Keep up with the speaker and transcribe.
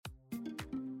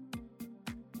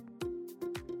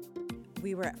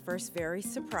We were at first very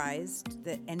surprised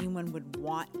that anyone would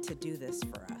want to do this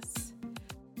for us.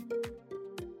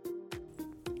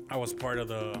 I was part of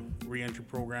the reentry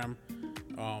program.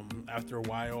 After a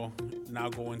while, now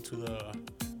go into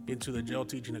the jail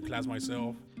teaching a class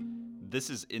myself. This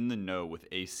is In the Know with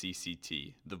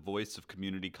ACCT, the voice of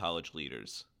community college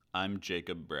leaders. I'm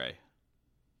Jacob Bray.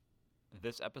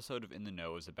 This episode of In the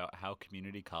Know is about how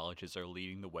community colleges are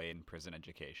leading the way in prison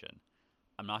education.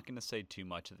 I'm not going to say too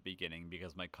much at the beginning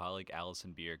because my colleague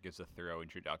Allison Beer gives a thorough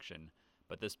introduction,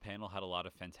 but this panel had a lot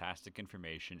of fantastic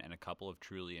information and a couple of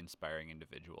truly inspiring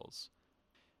individuals.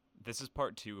 This is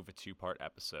part 2 of a 2-part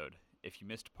episode. If you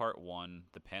missed part 1,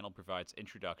 the panel provides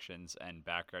introductions and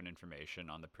background information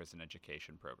on the prison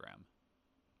education program.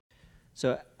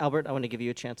 So, Albert, I want to give you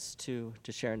a chance to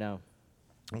share now.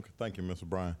 Okay, thank you, Mr.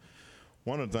 Bryan.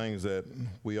 One of the things that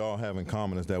we all have in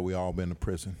common is that we all been to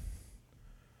prison.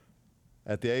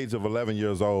 At the age of 11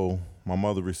 years old, my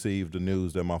mother received the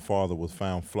news that my father was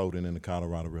found floating in the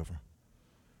Colorado River.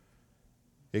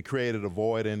 It created a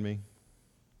void in me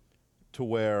to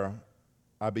where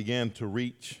I began to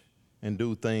reach and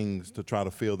do things to try to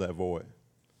fill that void.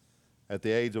 At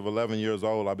the age of 11 years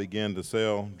old, I began to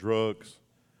sell drugs.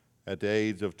 At the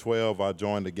age of 12, I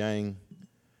joined a gang.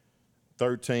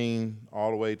 13 all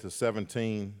the way to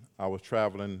 17, I was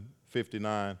traveling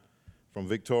 59 from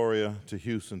Victoria to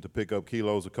Houston to pick up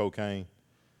kilos of cocaine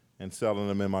and selling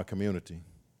them in my community.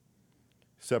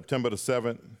 September the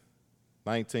 7th,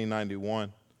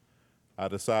 1991, I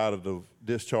decided to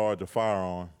discharge a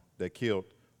firearm that killed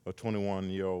a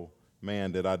 21-year-old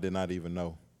man that I did not even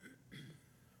know.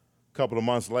 A couple of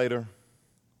months later,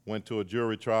 went to a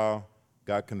jury trial,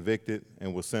 got convicted,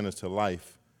 and was sentenced to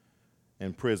life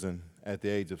in prison at the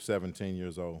age of 17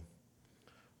 years old.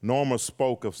 Norma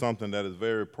spoke of something that is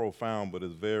very profound but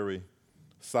is very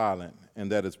silent,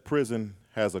 and that is prison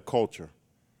has a culture.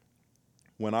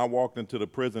 When I walked into the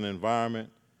prison environment,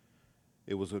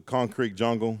 it was a concrete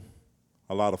jungle,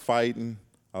 a lot of fighting,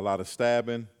 a lot of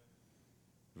stabbing,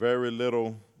 very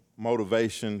little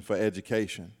motivation for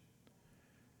education.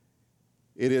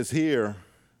 It is here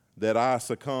that I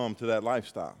succumbed to that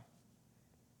lifestyle.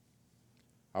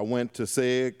 I went to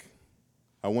SEG,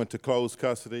 I went to closed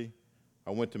custody, I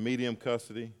went to medium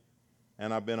custody,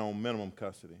 and I've been on minimum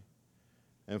custody.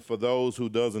 And for those who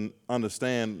doesn't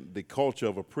understand the culture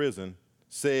of a prison,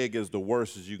 SEG is the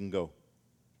worst as you can go.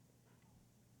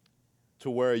 To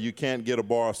where you can't get a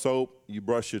bar of soap, you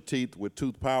brush your teeth with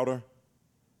tooth powder,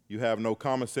 you have no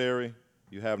commissary,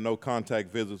 you have no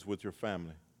contact visits with your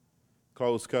family.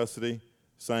 Closed custody,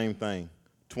 same thing.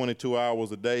 22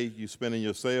 hours a day you spend in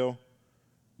your cell,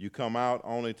 you come out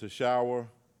only to shower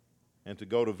and to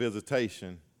go to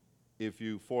visitation if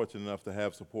you're fortunate enough to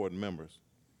have supporting members.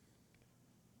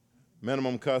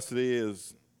 Minimum custody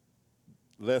is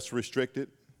less restricted.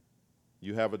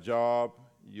 You have a job,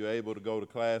 you're able to go to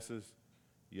classes,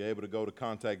 you're able to go to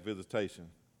contact visitation.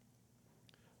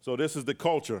 So this is the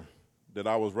culture that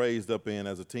I was raised up in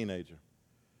as a teenager.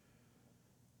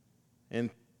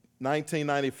 In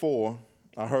 1994,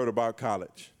 I heard about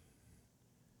college.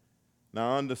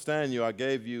 Now, I understand I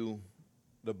gave you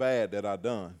the bad that I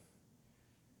done,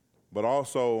 but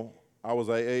also I was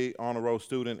a honor roll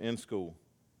student in school.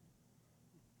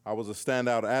 I was a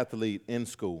standout athlete in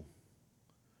school.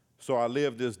 So I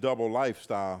lived this double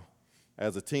lifestyle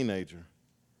as a teenager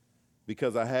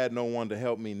because I had no one to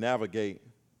help me navigate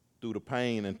through the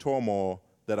pain and turmoil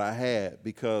that I had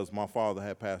because my father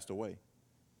had passed away.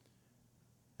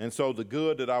 And so the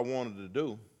good that I wanted to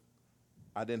do,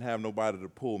 I didn't have nobody to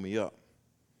pull me up.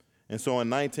 And so in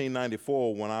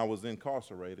 1994, when I was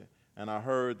incarcerated and I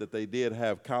heard that they did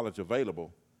have college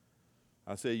available,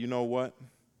 I said, you know what?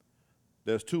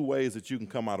 There's 2 ways that you can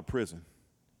come out of prison.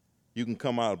 You can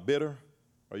come out bitter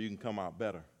or you can come out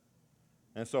better.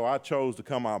 And so I chose to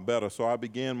come out better. So I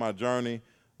began my journey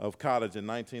of college in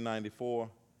 1994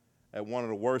 at one of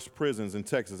the worst prisons in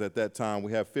Texas at that time.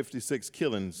 We had 56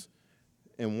 killings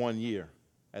in 1 year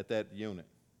at that unit.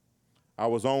 I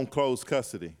was on closed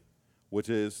custody, which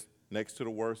is next to the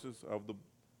worstest of the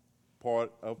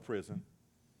part of prison.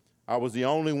 I was the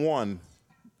only one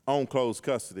on closed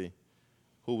custody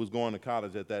who was going to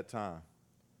college at that time.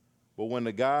 But when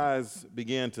the guys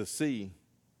began to see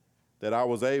that I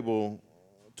was able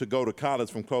to go to college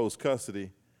from closed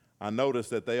custody, I noticed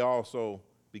that they also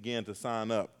began to sign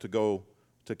up to go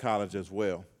to college as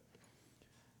well.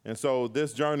 And so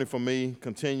this journey for me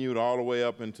continued all the way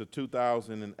up into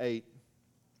 2008.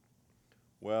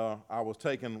 Well, I was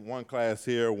taking one class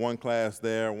here, one class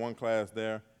there,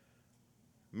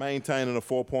 maintaining a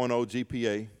 4.0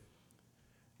 GPA.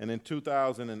 And in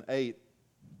 2008,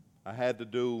 I had to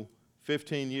do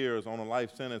 15 years on a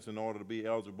life sentence in order to be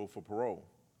eligible for parole.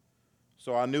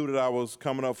 So I knew that I was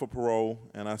coming up for parole,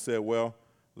 and I said, well,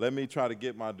 let me try to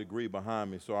get my degree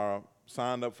behind me. So I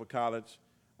signed up for college,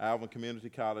 Alvin Community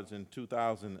College, in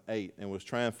 2008, and was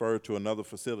transferred to another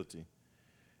facility.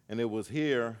 And it was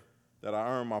here that I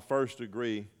earned my first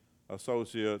degree,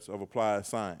 Associates of Applied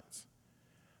Science.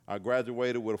 I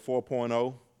graduated with a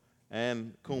 4.0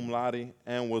 and cum laude,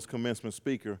 and was commencement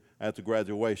speaker at the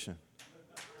graduation.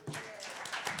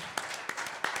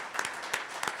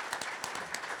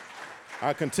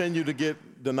 I continued to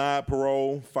get denied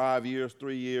parole, 5 years,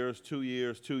 3 years, 2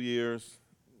 years, 2 years.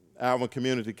 Alvin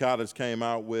Community College came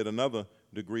out with another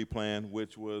degree plan,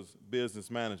 which was business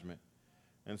management.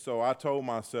 And so I told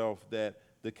myself that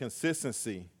the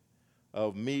consistency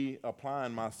of me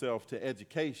applying myself to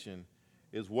education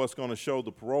is what's going to show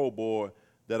the parole board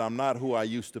that I'm not who I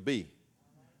used to be.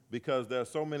 Because there are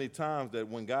so many times that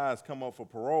when guys come up for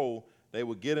parole, they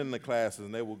would get in the classes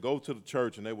and they would go to the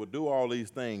church and they would do all these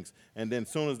things, and then as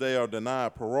soon as they are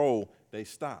denied parole, they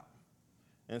stop.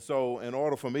 And so in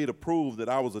order for me to prove that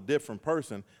I was a different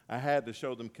person, I had to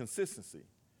show them consistency.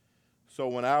 So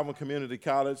when Alvin Community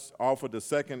College offered the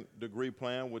second degree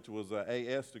plan, which was an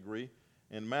AS degree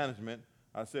in management,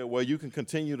 I said, well, you can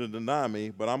continue to deny me,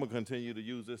 but I'm going to continue to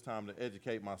use this time to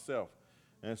educate myself.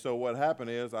 And so what happened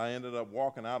is I ended up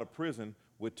walking out of prison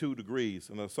with 2 degrees,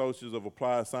 an Associates of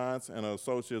Applied Science and an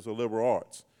Associates of Liberal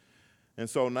Arts. And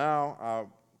so now I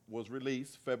was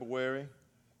released February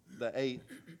the 8th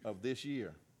of this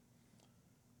year.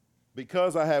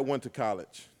 Because I had went to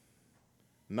college,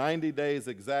 90 days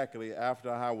exactly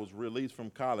after I was released from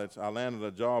college, I landed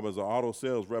a job as an auto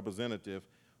sales representative,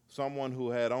 someone who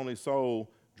had only sold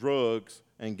drugs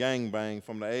and gangbang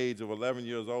from the age of 11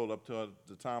 years old up to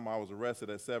the time I was arrested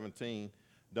at 17,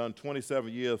 done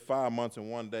 27 years, 5 months, and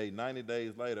 1 day. 90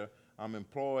 days later, I'm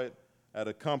employed at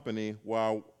a company where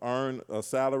I earn a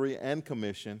salary and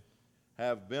commission,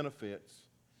 have benefits,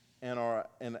 and are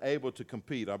able to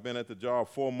compete. I've been at the job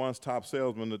 4 months, top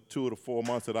salesman the 2 of the 4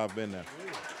 months that I've been there.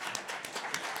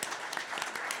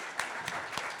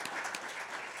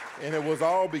 And it was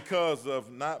all because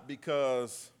of, not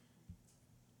because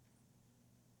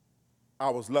I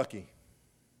was lucky.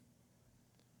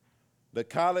 The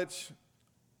college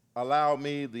allowed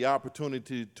me the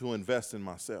opportunity to invest in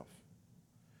myself.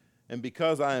 And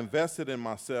because I invested in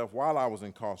myself while I was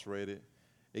incarcerated,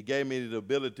 it gave me the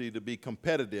ability to be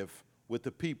competitive with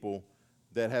the people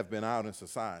that have been out in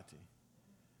society.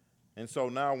 And so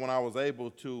now when I was able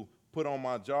to put on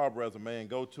my job resume and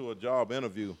go to a job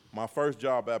interview, my first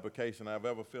job application I've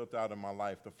ever filled out in my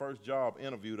life, the first job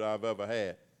interview that I've ever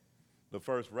had, the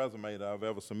first resume that I've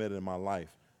ever submitted in my life,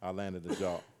 I landed the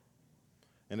job.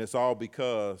 And it's all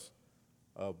because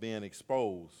of being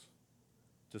exposed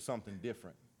to something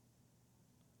different.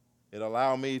 It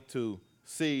allowed me to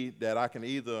see that I can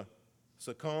either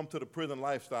succumb to the prison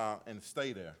lifestyle and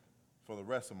stay there for the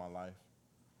rest of my life,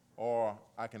 or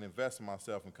I can invest in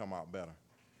myself and come out better.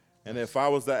 And if I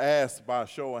was to ask by a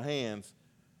show of hands,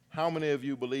 how many of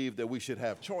you believe that we should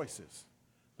have choices?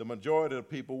 The majority of the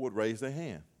people would raise their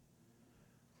hand.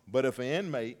 But if an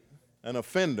inmate, an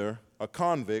offender, a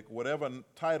convict, whatever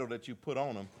title that you put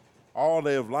on them, all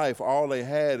their life, all they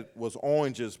had was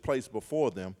oranges placed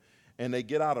before them, and they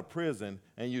get out of prison,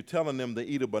 and you're telling them to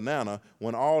eat a banana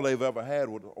when all they've ever had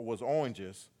was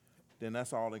oranges, then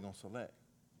that's all they're going to select.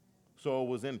 So it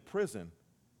was in prison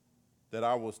that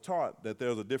I was taught that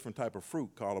there's a different type of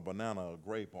fruit called a banana, a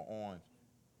grape, or orange.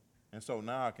 And so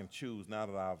now I can choose, now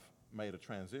that I've made a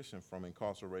transition from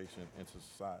incarceration into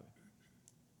society.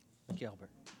 Thank you, Albert.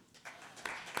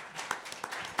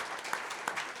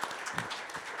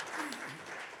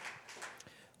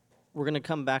 We're going to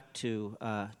come back to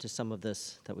some of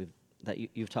this that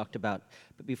you've talked about.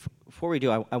 But before we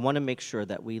do, I want to make sure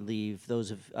that we leave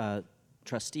those of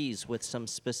trustees with some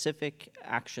specific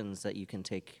actions that you can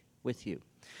take with you.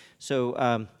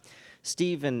 So,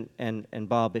 Steve and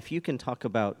Bob, if you can talk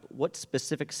about what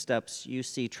specific steps you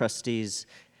see trustees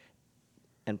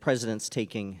and presidents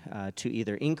taking to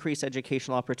either increase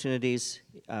educational opportunities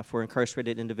for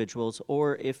incarcerated individuals,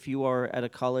 or if you are at a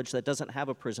college that doesn't have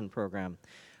a prison program,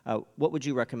 what would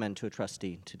you recommend to a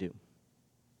trustee to do?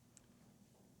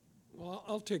 Well,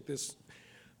 I'll take this.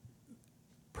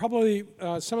 Probably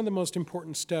some of the most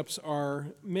important steps are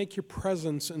make your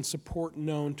presence and support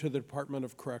known to the Department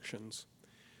of Corrections.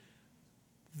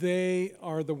 They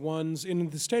are the ones, in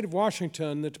the state of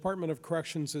Washington, the Department of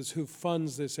Corrections is who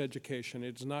funds this education.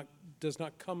 It does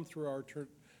not come through our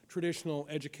traditional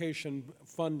education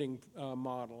funding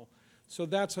model. So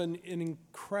that's an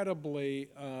incredibly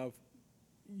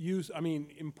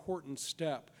important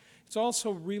step. It's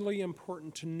also really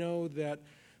important to know that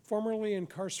formerly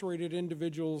incarcerated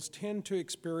individuals tend to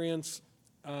experience,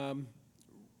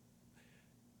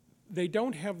 they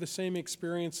don't have the same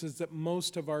experiences that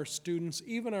most of our students,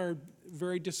 even our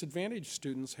very disadvantaged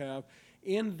students, have,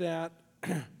 in that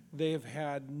they have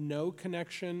had no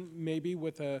connection maybe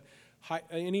with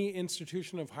any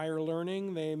institution of higher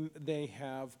learning. They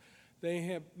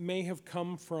may have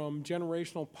come from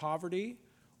generational poverty,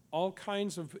 all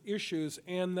kinds of issues,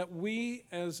 and that we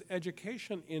as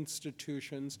education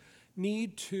institutions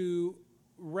need to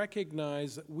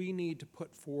recognize that we need to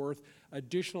put forth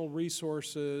additional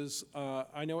resources.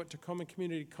 I know at Tacoma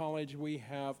Community College we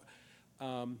have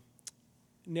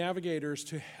navigators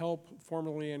to help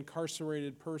formerly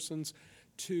incarcerated persons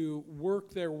to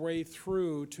work their way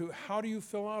through to how do you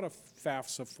fill out a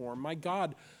FAFSA form. My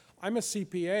God, I'm a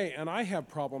CPA and I have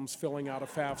problems filling out a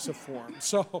FAFSA form.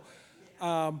 So,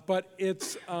 but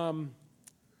it's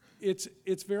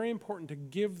very important to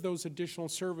give those additional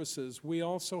services. We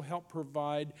also help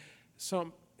provide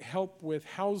some help with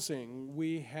housing.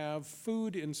 We have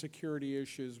food insecurity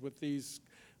issues with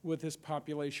this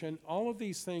population. All of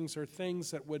these things are things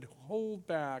that would hold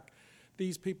back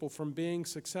these people from being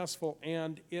successful,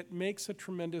 and it makes a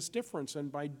tremendous difference.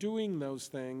 And by doing those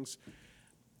things,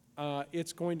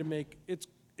 it's going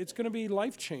to be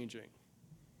life-changing.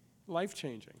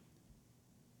 Life-changing.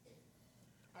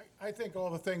 I think all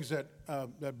the things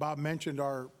that Bob mentioned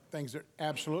are things that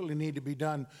absolutely need to be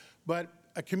done, but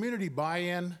a community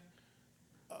buy-in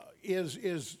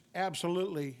is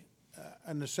absolutely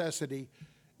a necessity,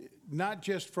 not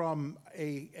just from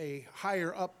a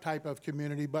higher up type of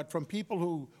community, but from people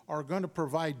who are going to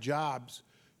provide jobs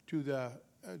to the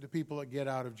people that get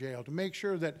out of jail, to make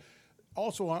sure that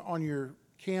also on your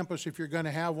campus, if you're going to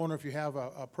have one or if you have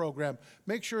a program,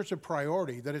 make sure it's a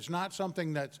priority, that it's not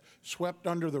something that's swept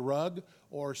under the rug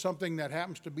or something that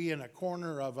happens to be in a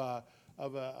corner of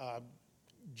a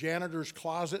janitor's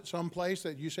closet someplace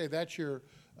that you say that's your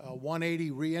 180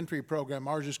 reentry program.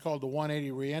 Ours is called the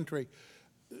 180 reentry.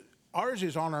 Ours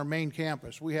is on our main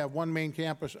campus. We have one main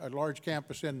campus, a large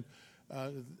campus in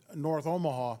North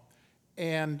Omaha,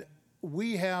 and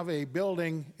we have a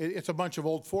building, it's a bunch of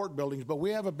old fort buildings, but we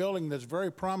have a building that's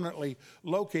very prominently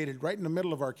located right in the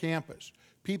middle of our campus.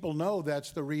 People know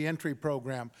that's the reentry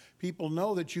program. People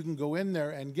know that you can go in there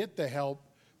and get the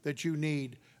help that you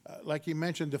need. Like you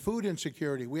mentioned, the food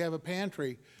insecurity. We have a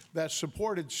pantry that's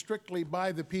supported strictly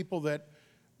by the people that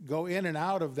go in and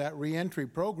out of that reentry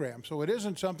program. So it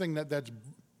isn't something that's,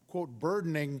 quote,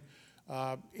 burdening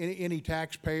any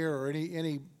taxpayer or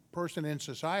any person in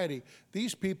society.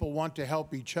 These people want to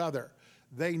help each other.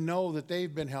 They know that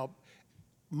they've been helped.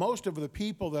 Most of the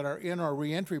people that are in our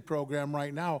reentry program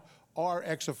right now are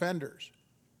ex-offenders.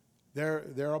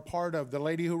 They're a part of, the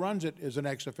lady who runs it is an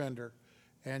ex-offender,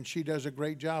 and she does a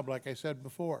great job, like I said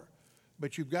before.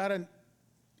 But you've got to,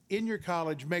 in your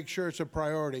college, make sure it's a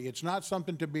priority. It's not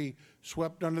something to be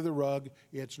swept under the rug.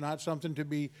 It's not something to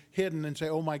be hidden and say,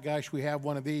 oh my gosh, we have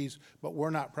one of these, but we're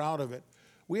not proud of it.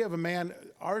 We have a man,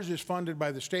 ours is funded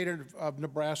by the state of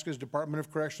Nebraska's Department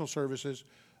of Correctional Services.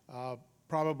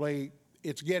 Probably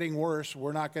it's getting worse.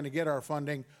 We're not going to get our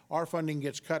funding. Our funding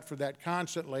gets cut for that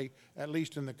constantly, at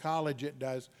least in the college it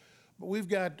does. But we've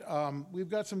got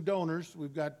some donors.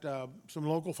 We've got some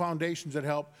local foundations that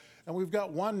help. And we've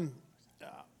got one,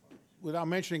 without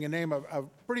mentioning a name, a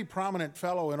pretty prominent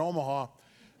fellow in Omaha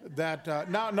that,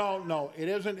 no, it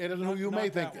isn't who you may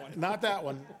think. Not that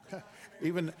one.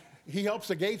 Even, he helps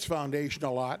the Gates Foundation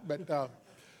a lot,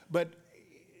 but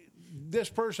this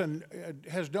person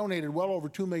has donated well over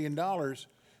 $2 million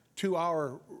to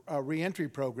our reentry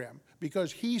program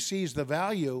because he sees the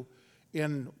value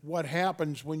in what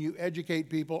happens when you educate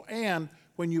people and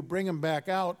when you bring them back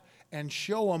out and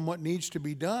show them what needs to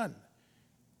be done.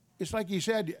 It's like you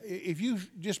said, if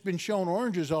you've just been shown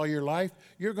oranges all your life,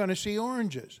 you're going to see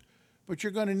oranges. But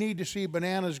you're going to need to see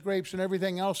bananas, grapes, and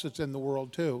everything else that's in the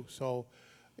world too. So,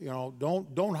 you know,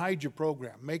 don't hide your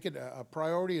program. Make it a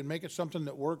priority and make it something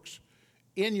that works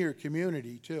in your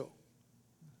community too.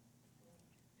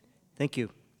 Thank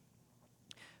you.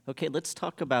 Okay, let's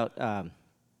talk about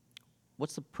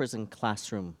what's the prison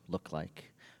classroom look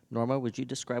like? Norma, would you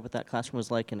describe what that classroom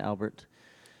was like in Albert?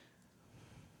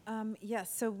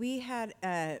 Yes, so we had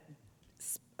a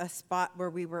spot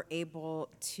where we were able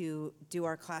to do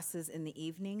our classes in the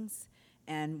evenings,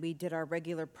 and we did our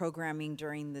regular programming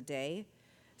during the day.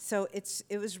 So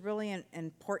it was really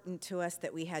important to us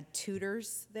that we had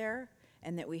tutors there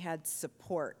and that we had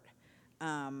support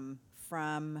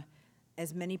from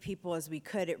as many people as we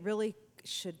could. It really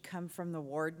should come from the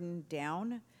warden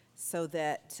down so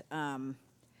that,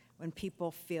 when people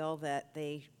feel that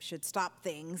they should stop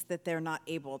things that they're not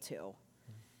able to.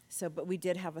 So, but we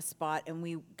did have a spot, and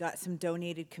we got some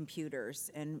donated computers,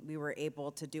 and we were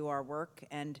able to do our work.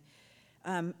 And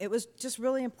it was just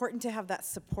really important to have that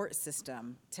support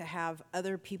system, to have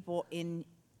other people in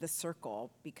the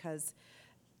circle, because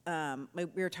like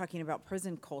we were talking about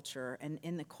prison culture, and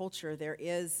in the culture there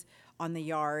is on the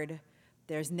yard,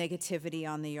 there's negativity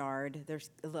on the yard, there's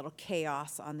a little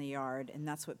chaos on the yard, and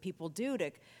that's what people do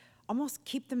to almost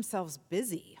keep themselves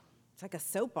busy. It's like a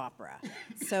soap opera.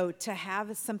 So to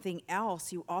have something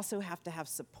else, you also have to have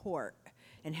support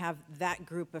and have that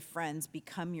group of friends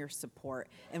become your support.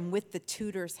 And with the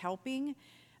tutors helping,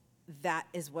 that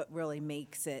is what really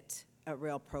makes it a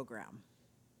real program.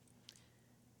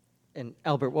 And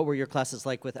Albert, what were your classes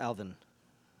like with Alvin?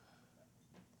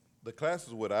 The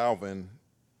classes with Alvin,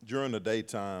 during the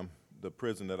daytime, the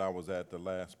prison that I was at, the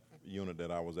last unit that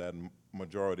I was at,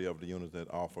 majority of the units that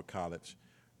offer college,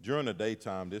 during the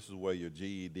daytime, this is where your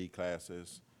GED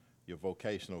classes, your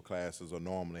vocational classes are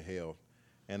normally held.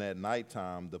 And at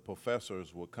nighttime, the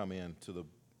professors will come into the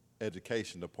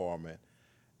education department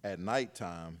at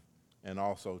nighttime and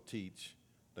also teach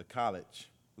the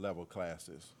college level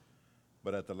classes.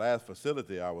 But at the last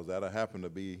facility I was at, I happened to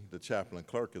be the chaplain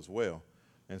clerk as well.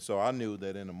 And so I knew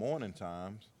that in the morning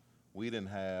times, we didn't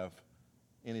have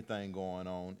anything going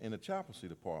on in the chaplaincy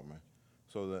department.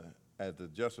 So at the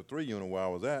Justice 3 unit where I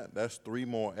was at, that's 3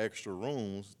 more extra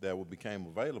rooms that became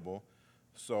available.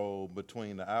 So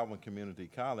between the Alvin Community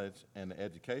College and the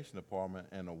education department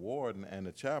and the warden and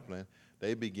the chaplain,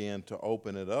 they began to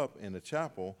open it up in the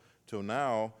chapel till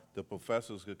now the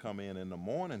professors could come in the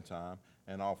morning time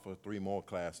and offer 3 more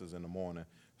classes in the morning.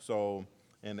 So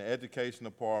in the education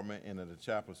department and in the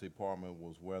chaplaincy department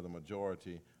was where the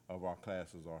majority of our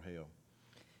classes are held.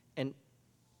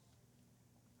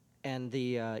 And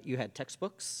you had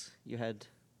textbooks, you had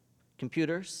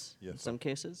computers in Yes, some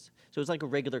cases. So it was like a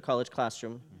regular college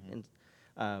classroom. And,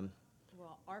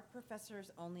 Well, our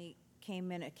professors only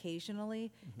came in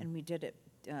occasionally, and we did it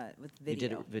with video. you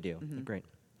did it with video. Great.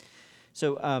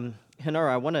 So, Henara,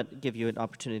 I want to give you an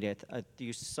opportunity.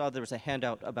 You saw there was a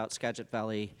handout about Skagit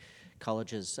Valley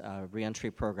College's reentry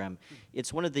program.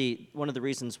 It's one of the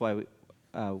reasons why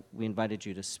we invited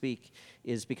you to speak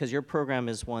is because your program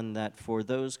is one that for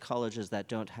those colleges that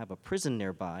don't have a prison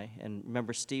nearby, and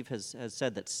remember Steve has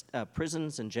said that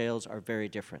prisons and jails are very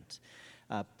different.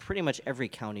 Pretty much every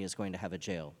county is going to have a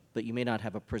jail, but you may not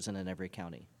have a prison in every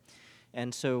county.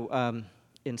 And so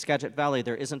in Skagit Valley,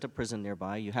 there isn't a prison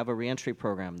nearby. You have a reentry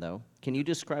program, though. Can you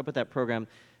describe what that program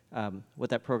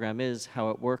is, how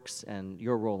it works, and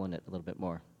your role in it a little bit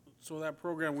more? So that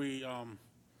program, we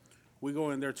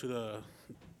go in there to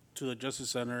the Justice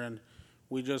Center, and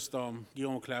we just give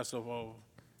them a class of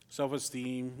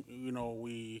self-esteem. You know,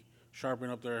 we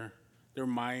sharpen up their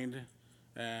mind,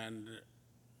 and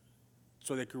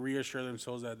so they could reassure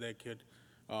themselves that they could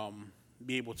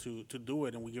be able to do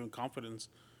it, and we give them confidence,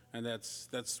 and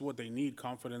that's what they need,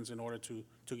 confidence, in order to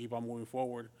keep on moving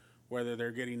forward, whether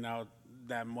they're getting out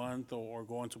that month or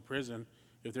going to prison.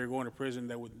 If they're going to prison,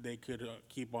 they could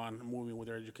keep on moving with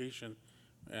their education.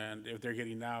 And if they're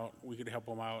getting out, we could help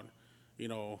them out. You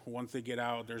know, once they get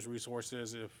out, there's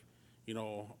resources. If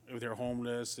they're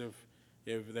homeless,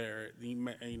 if they're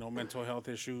mental health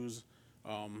issues,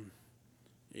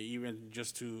 even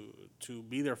just to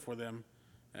be there for them.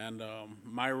 And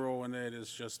my role in it is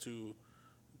just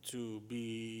to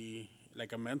be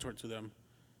like a mentor to them.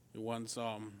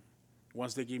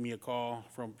 Once they give me a call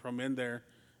from in there,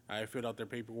 I fill out their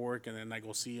paperwork, and then I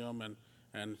go see them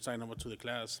and sign them up to the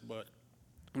class. But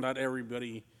not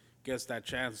everybody gets that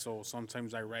chance, so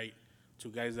sometimes I write to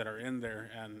guys that are in there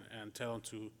and tell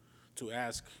them to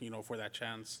ask, for that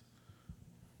chance.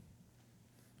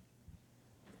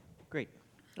 Great.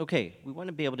 Okay, we want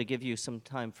to be able to give you some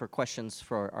time for questions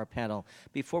for our panel.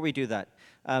 Before we do that,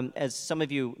 as some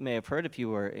of you may have heard if you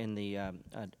were in the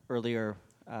earlier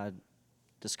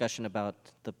discussion about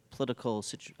the political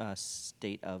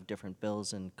state of different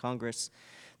bills in Congress,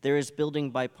 there is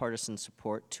building bipartisan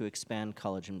support to expand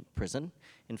college and prison.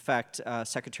 In fact,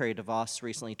 Secretary DeVos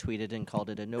recently tweeted and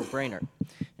called it a no-brainer.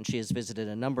 And she has visited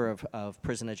a number of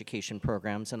prison education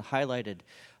programs and highlighted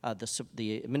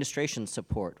the administration's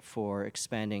support for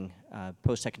expanding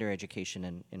post-secondary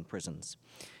education in prisons.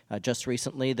 Just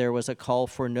recently, there was a call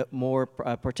for more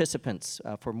participants,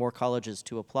 for more colleges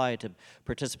to apply to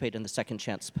participate in the Second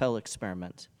Chance Pell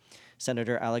experiment.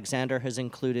 Senator Alexander has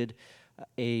included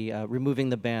removing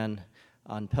the ban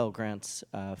on Pell Grants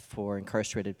for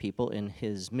incarcerated people in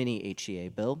his mini HEA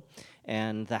bill,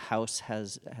 and the House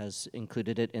has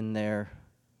included it in their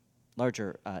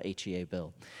larger HEA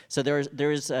bill. So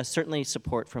there is certainly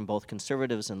support from both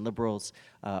conservatives and liberals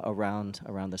around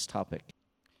this topic.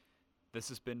 This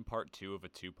has been part 2 of a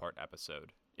 2-part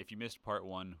episode. If you missed part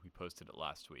 1, we posted it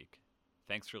last week.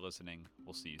 Thanks for listening.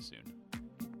 We'll see you soon.